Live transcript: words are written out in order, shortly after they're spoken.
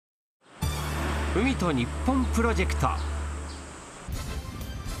海と日本プロジェクト。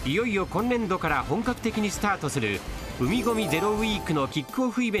いよいよ今年度から本格的にスタートする海ごみゼロウィークのキック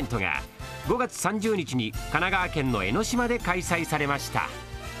オフイベントが5月30日に神奈川県の江の島で開催されました。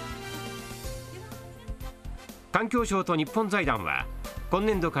環境省と日本財団は今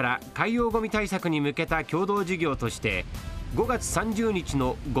年度から海洋ごみ対策に向けた共同事業として5月30日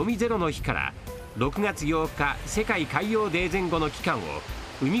のゴミゼロの日から6月8日世界海洋デー前後の期間を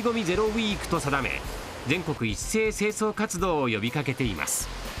海ごみゼロウィークと定め、全国一斉清掃活動を呼びかけています。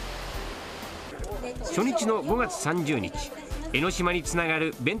初日の5月30日、江ノ島につなが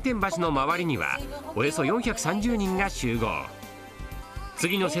る弁天橋の周りにはおよそ430人が集合。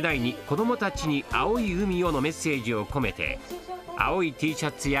次の世代に子どもたちに青い海をのメッセージを込めて、青い T シ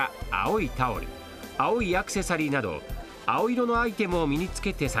ャツや青いタオル、青いアクセサリーなど青色のアイテムを身につ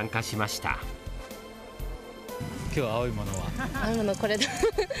けて参加しました。今日青いものは青いものこれだ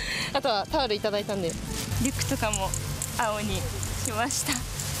あとはタオルいただいたんでリュックとかも青にしました。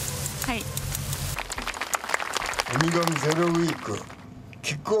はい。海ごみゼロウィーク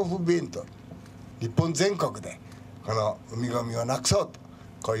キックオフイベント、日本全国でこの海ごみをなくそうと、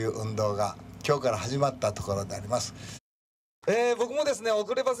こういう運動が今日から始まったところであります。僕もですね、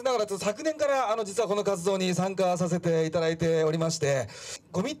遅ればせながら昨年から実はこの活動に参加させていただいておりまして、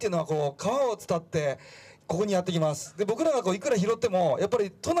ゴミっていうのは川を伝ってここにやってきます。で、僕らがいくら拾ってもやっぱり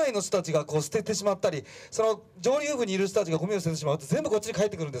都内の人たちが捨ててしまったり、その上流部にいる人たちがゴミを捨ててしまうと全部こっちに帰っ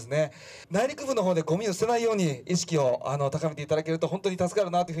てくるんですね。内陸部の方でゴミを捨てないように意識を高めていただけると本当に助か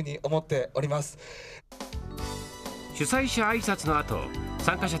るなというふうに思っております。主催者挨拶の後、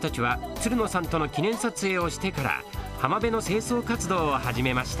参加者たちは鶴野さんとの記念撮影をしてから浜辺の清掃活動を始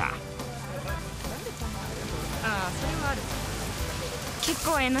めました。それはある。結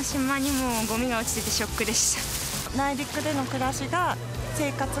構江ノ島にもゴミが落ちててショックでした。内陸での暮らしが、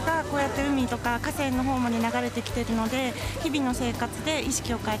生活がこうやって海とか河川の方まで流れてきているので、日々の生活で意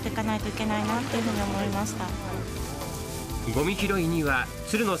識を変えていかないといけないなというふうに思いました。ゴミ拾いには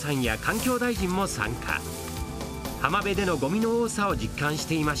鶴野さんや環境大臣も参加。浜辺でのゴミの多さを実感し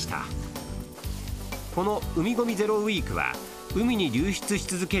ていました。この海ごみゼロウィークは海に流出し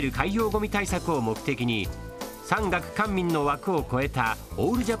続ける海洋ごみ対策を目的に、産学官民の枠を超えた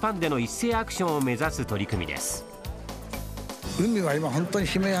オールジャパンでの一斉アクションを目指す取り組みです。海は今本当に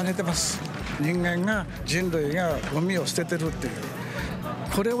悲鳴上げてます。人間が、人類がゴミを捨ててるっていう、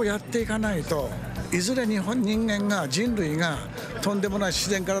これをやっていかないといずれ人間が、人類がとんでもない自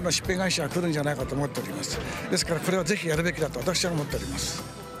然からの疾病返しが来るんじゃないかと思っております。ですからこれはぜひやるべきだと私は思っております。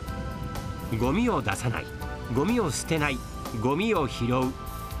ゴミを出さない、ゴミを捨てない、ゴミを拾う、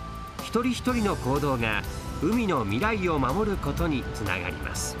一人一人の行動が海の未来を守ることにつながり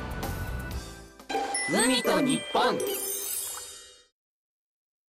ます。海と日本